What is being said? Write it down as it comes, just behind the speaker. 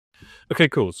Okay,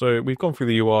 cool. So we've gone through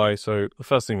the UI. So the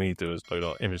first thing we need to do is load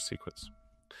our image sequence.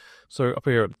 So up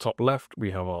here at the top left,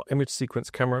 we have our image sequence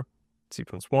camera,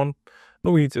 sequence 1.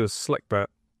 All we need to do is select that,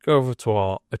 go over to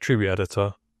our attribute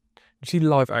editor, you see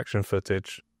live action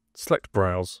footage, select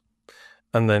browse,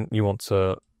 and then you want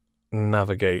to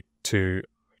navigate to,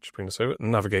 just bring this over,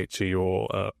 navigate to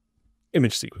your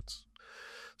image sequence.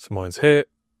 So mine's here,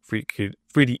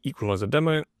 3Dequalizer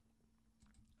demo,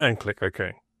 and click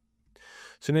OK.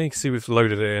 So now you can see we've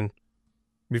loaded it in.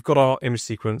 We've got our image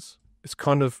sequence. It's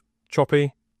kind of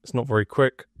choppy, it's not very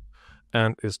quick,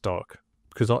 and it's dark,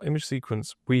 because our image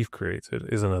sequence we've created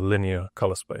is in a linear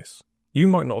color space. You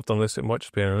might not have done this, it might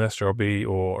just be in an sRGB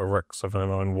or a Rec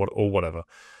 709 or whatever.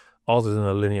 Ours is in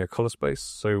a linear color space,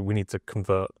 so we need to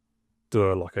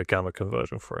do like a gamma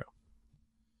conversion for it.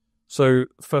 So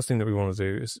the first thing that we want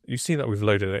to do is, you see that we've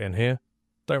loaded it in here.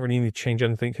 Don't really need to change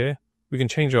anything here. We can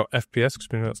change our FPS, because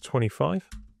we know that's 25.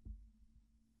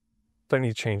 Don't need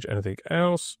to change anything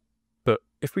else. But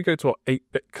if we go to our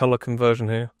 8-bit color conversion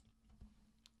here,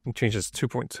 we change this to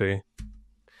 2.2,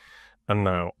 and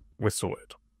now we're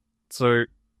sorted. So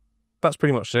that's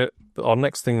pretty much it. Our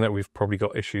next thing that we've probably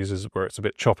got issues is where it's a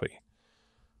bit choppy,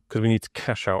 because we need to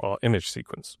cache out our image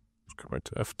sequence. Let's go right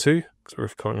to F2, because we're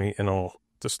currently in our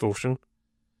distortion.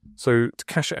 So to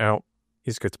cache it out, you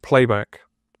just go to playback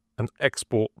and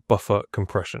export buffer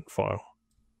compression file.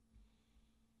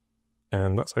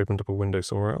 And that's opened up a window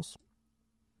somewhere else.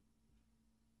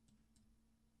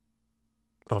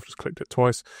 I've just clicked it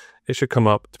twice. It should come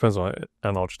up, depends on it,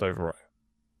 and I'll just overwrite.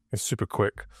 It's super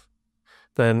quick.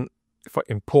 Then if I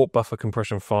import buffer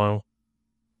compression file,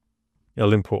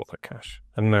 it'll import that cache.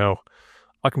 And now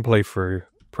I can play through,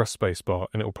 press spacebar,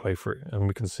 and it will play through. And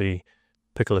we can see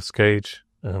Pickles Cage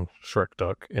and Shrek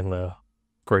Duck in their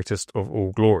greatest of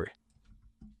all glory.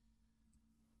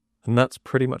 And that's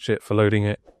pretty much it for loading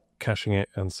it, caching it,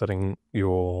 and setting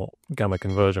your gamma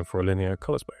conversion for a linear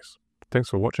color space. Thanks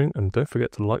for watching, and don't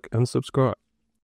forget to like and subscribe.